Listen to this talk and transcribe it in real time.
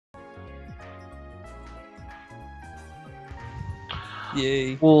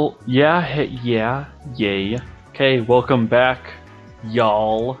Yay. Well, yeah, yeah, yay. Okay, welcome back,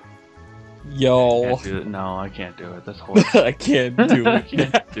 y'all. Y'all. No, I can't do it. That's horrible. I can't do I it.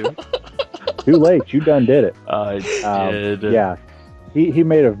 can't do it. Too late. You done did it. I did. Yeah. He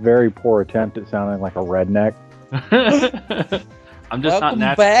made a very poor attempt at sounding like a redneck. I'm just Welcome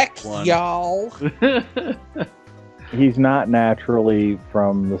not back, one. y'all. He's not naturally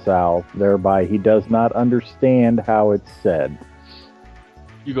from the South, thereby he does not understand how it's said.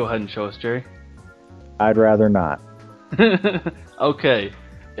 You go ahead and show us, Jerry. I'd rather not. Okay.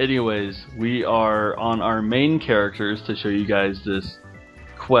 Anyways, we are on our main characters to show you guys this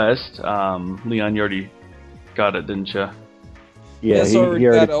quest. Leon, you already got it, didn't you? Yeah, Yes, he already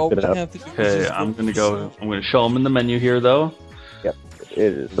already got picked it up. Okay, I'm gonna show them in the menu here, though. Yep, it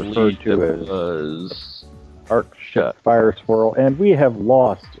is referred to as as Arc Shut Fire Swirl, and we have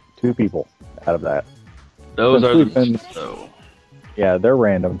lost 2 people out of that. those are Since the so. Yeah, they're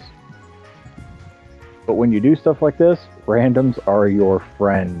randoms. But when you do stuff like this, randoms are your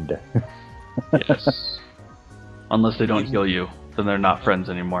friend. Yes. Unless they don't heal you, then they're not friends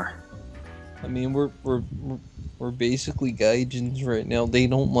anymore. I mean, we're basically gaijins right now. They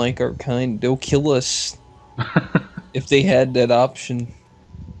don't like our kind. They'll kill us if they had that option.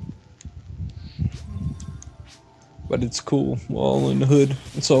 But it's cool. We're all in the hood.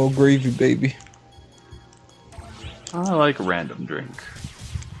 It's all gravy, baby. I like random drink.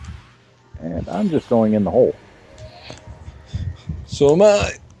 And I'm just going in the hole. So am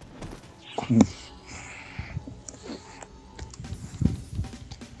I.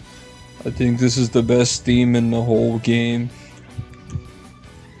 I think this is the best theme in the whole game.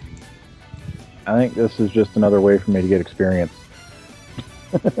 I think this is just another way for me to get experience.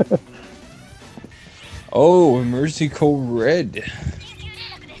 Oh, Emergency Code Red.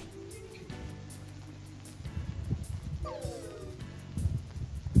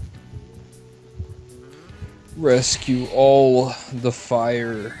 Rescue all the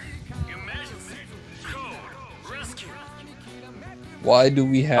fire. Why do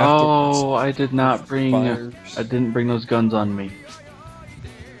we have to? Oh, I did not bring. fires? I didn't bring those guns on me.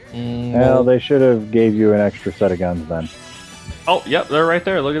 Well, they should have gave you an extra set of guns then. Oh, yep, they're right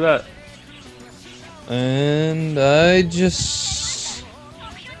there. Look at that. And I just,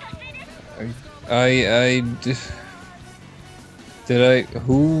 did I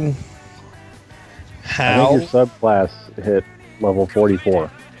who? I How? think your subclass hit level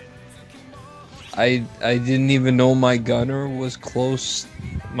 44. I didn't even know my gunner was close.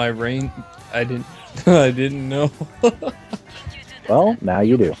 My range. I didn't. I didn't know. Well, now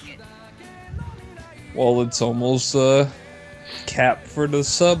you do. Well, it's almost capped for the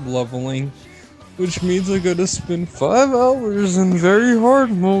sub leveling, which means I gotta spend 5 hours in very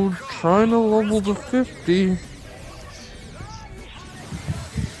hard mode trying to level to 50.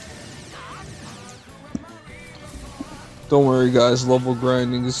 Don't worry, guys. Level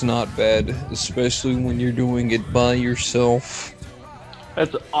grinding is not bad, especially when you're doing it by yourself.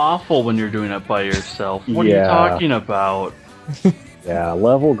 That's awful when you're doing it by yourself. What Yeah. are you talking about? Yeah,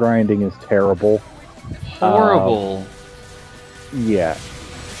 level grinding is terrible. Horrible. Yeah.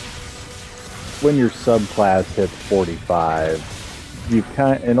 When your subclass hits 45,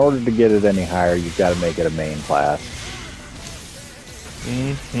 in order to get it any higher, you've got to make it a main class.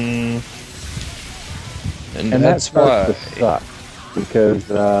 Mm-hmm. And And that that's why. starts to suck, because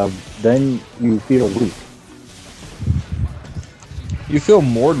then you feel weak. You feel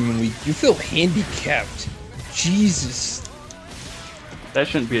more than weak. You feel handicapped. Jesus. That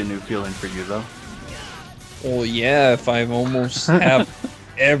shouldn't be a new feeling for you, though. Well, yeah, if I almost have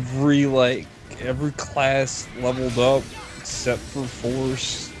every class leveled up except for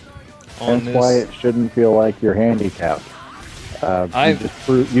force on That's why this. it shouldn't feel like you're handicapped.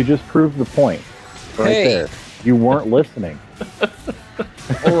 You just proved the point right Hey. there. You weren't listening.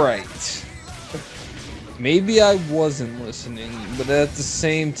 Alright. Maybe I wasn't listening, but at the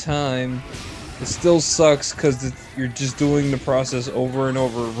same time, it still sucks because you're just doing the process over and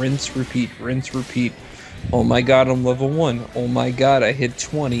over. Rinse, repeat, rinse, repeat. Oh my god, I'm level 1. Oh my god, I hit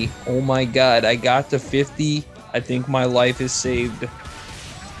 20. Oh my god, I got to 50. I think my life is saved.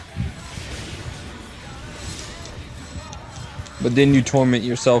 But then you torment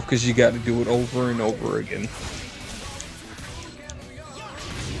yourself because you got to do it over and over again.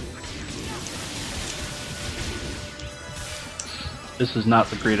 This is not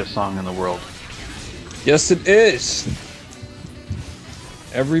the greatest song in the world. Yes, it is.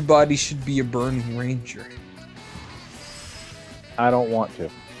 Everybody should be a Burning Ranger. I don't want to.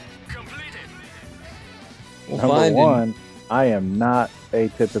 We'll Number find one, I am not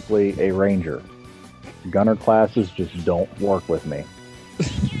typically a ranger. Gunner classes just don't work with me.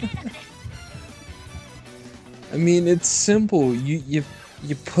 I mean, it's simple. You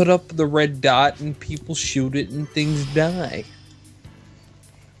put up the red dot and people shoot it and things die.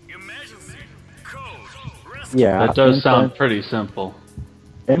 Yeah, That does sound pretty simple.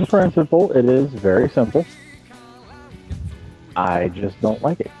 In principle, it is very simple. I just don't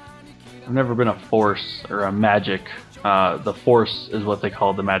like it. I've never been a force or a magic. The force is what they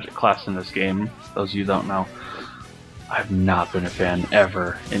call the magic class in this game. Those of you who don't know. I've not been a fan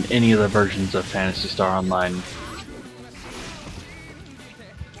ever in any of the versions of Phantasy Star Online.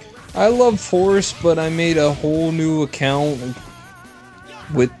 I love Force, but I made a whole new account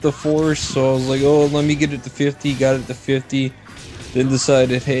with the Force, so I was like, oh, let me get it to 50, got it to 50, then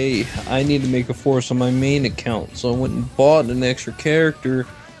decided, hey, I need to make a Force on my main account, so I went and bought an extra character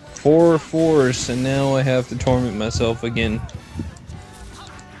for Force, and now I have to torment myself again.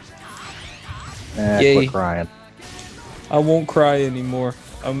 Yay. Quit crying. I won't cry anymore.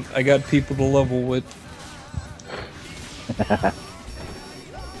 I got people to level with.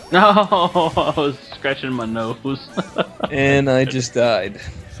 No, I was scratching my nose. And I just died.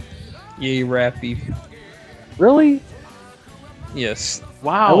 Yay, Rappy. Really? Yes.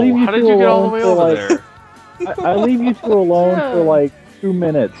 Wow, how did you get all the way over there? I leave you two alone for like 2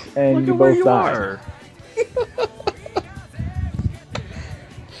 minutes, and Look you at where both you die. are.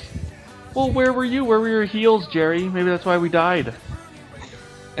 Well, where were you? Where were your heels, Jerry? Maybe that's why we died.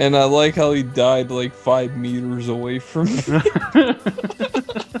 And I like how he died like 5 meters away from me.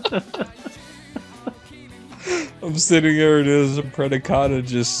 I'm sitting there and there's a Predacata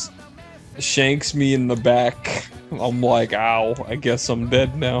just shanks me in the back. I'm like, ow, I guess I'm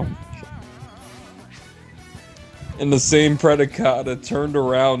dead now. And the same Predacata turned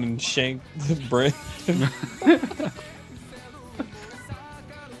around and shanked Brandon.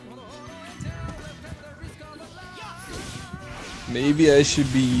 Maybe I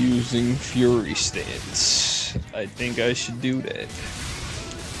should be using Fury Stance. I think I should do that.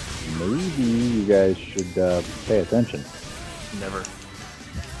 Maybe you guys should pay attention. Never.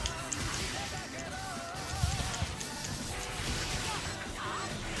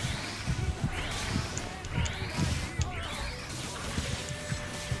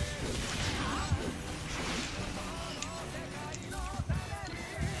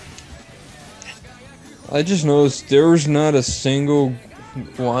 I just noticed there's not a single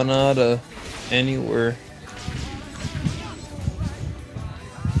Guanata anywhere.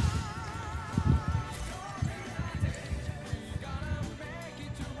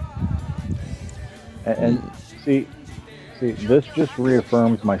 And see, this just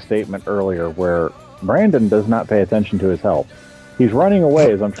reaffirms my statement earlier where Brandon does not pay attention to his health. He's running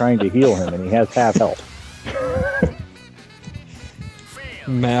away as I'm trying to heal him, and he has half health.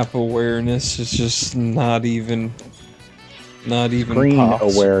 Map awareness is just not even Screen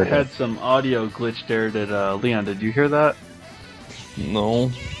possible. awareness. I had some audio glitch there. Leon, did you hear that?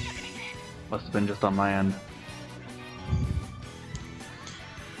 No. Must have been just on my end.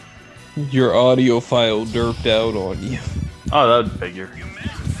 Your audio file derped out on you. Oh, that would figure.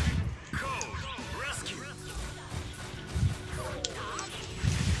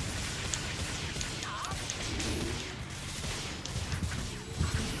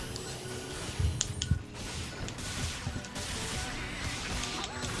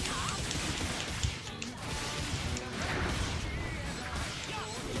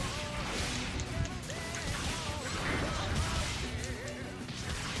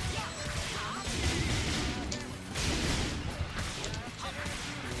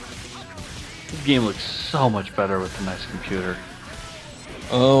 This game looks so much better with a nice computer.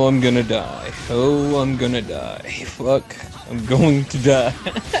 Oh, I'm gonna die. Oh, I'm gonna die. Fuck. I'm going to die.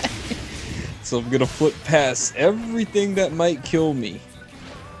 So I'm gonna flip past everything that might kill me.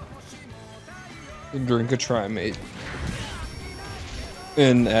 And drink a Trimate.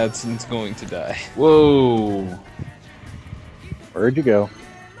 And Adsen's going to die. Whoa. Where'd you go?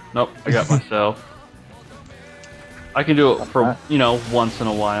 Nope, I got myself. I can do it for, once in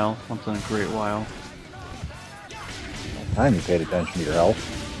a while. Once in a great while. Time you paid attention to your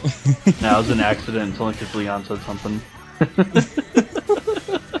health. Now it was an accident. It's only because Leon said something.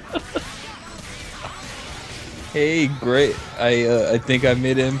 Hey, great. I think I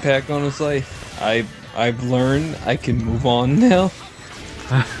made an impact on his life. I've learned I can move on now.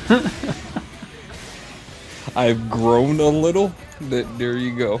 I've grown a little. There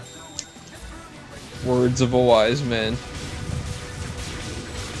you go. Words of a wise man.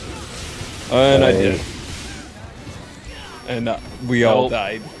 And I did. And we all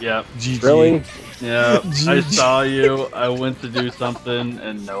died. Yep. GG. Really? Yeah. I GG. saw you. I went to do something,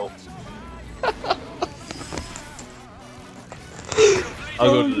 and nope.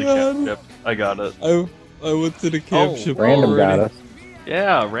 I'll go Oh, to the God. camp ship. I got it. I went to the camp Oh, ship Random got already. us.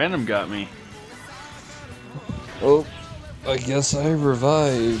 Yeah, random got me. Oh, I guess I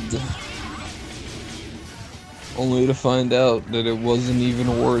revived. Only to find out that it wasn't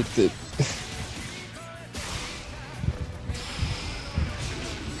even worth it.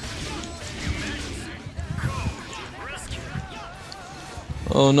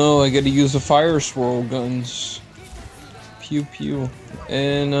 Oh no, I gotta use the fire swirl guns. Pew pew.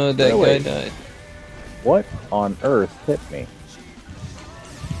 And that Really? guy died. What on earth hit me?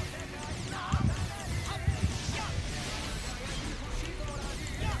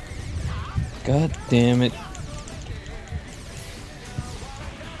 God damn it.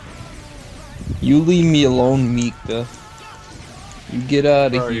 You leave me alone, Mika. You get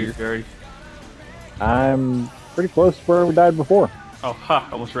out Where of are you, here. Jerry? I'm pretty close to where we died before. Oh, ha!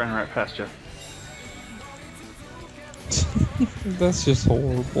 Almost ran right past you. That's just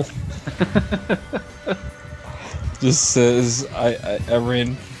horrible. Just says I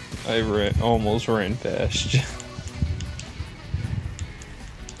almost ran past you.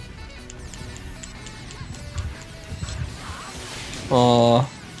 Aw,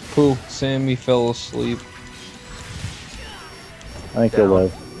 pooh, Sammy fell asleep. I think he'll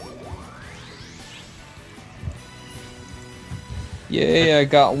live. Yay, I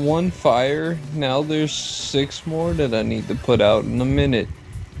got one fire. Now there's 6 more that I need to put out in a minute.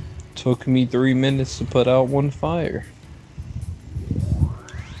 Took me 3 minutes to put out one fire.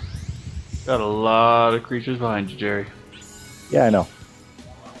 Got a lot of creatures behind you, Jerry. Yeah, I know.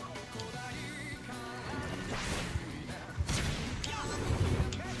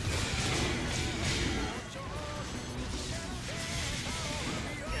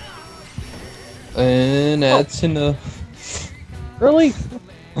 And Adsen, Really?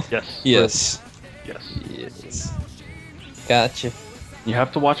 Yes. yes. Yes. Yes. Gotcha. You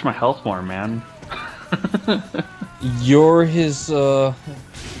have to watch my health more, man. You're his, you're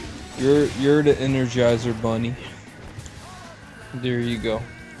the Energizer Bunny. There you go.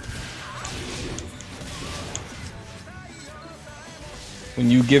 When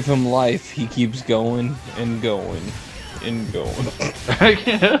you give him life, he keeps going and going and going.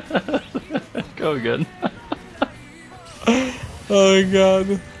 Go again. Oh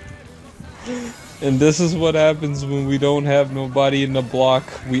god. And this is what happens when we don't have nobody in the block.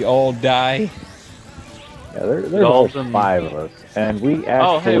 We all die. Yeah, there's All all of them- 5 of us, and we actually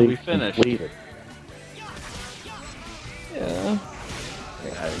Oh, hey, we finished. completed. Yeah.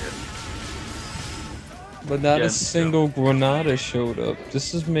 But not Yeah, a single Granada showed up.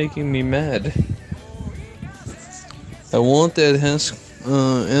 This is making me mad. I want that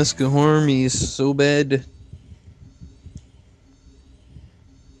Escahormes so bad.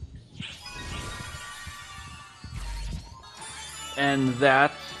 And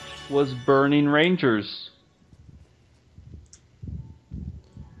that was Burning Rangers.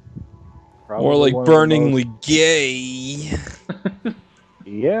 More Probably like one of the burningly gay.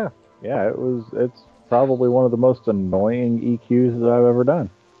 Yeah, it's probably one of the most annoying EQs that I've ever done.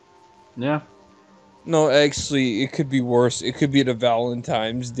 Yeah. No, actually, it could be worse. It could be the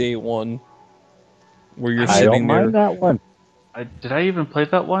Valentine's Day one. Where you're I sitting don't there. mind that one. Did I even play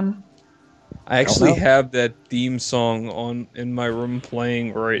that one? I actually know. have that theme song on in my room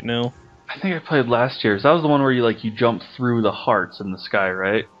playing right now. I think I played last year's. That was the one where you jump through the hearts in the sky,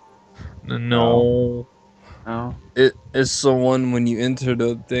 right? No. No. It's the one when you enter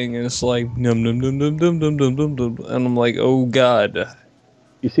the thing and it's like num num num num num num num num num, and I'm like, oh god.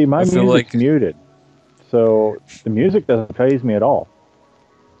 You see, my I feel music's like- muted, so the music doesn't faze me at all.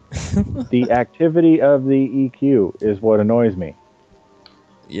 The activity of the EQ is what annoys me.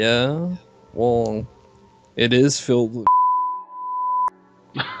 Yeah. Well, it is filled with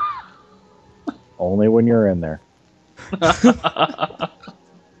Only when you're in there.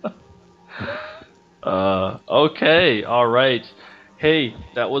 Okay, alright. Hey,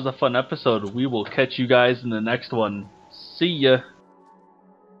 that was a fun episode. We will catch you guys in the next one. See ya.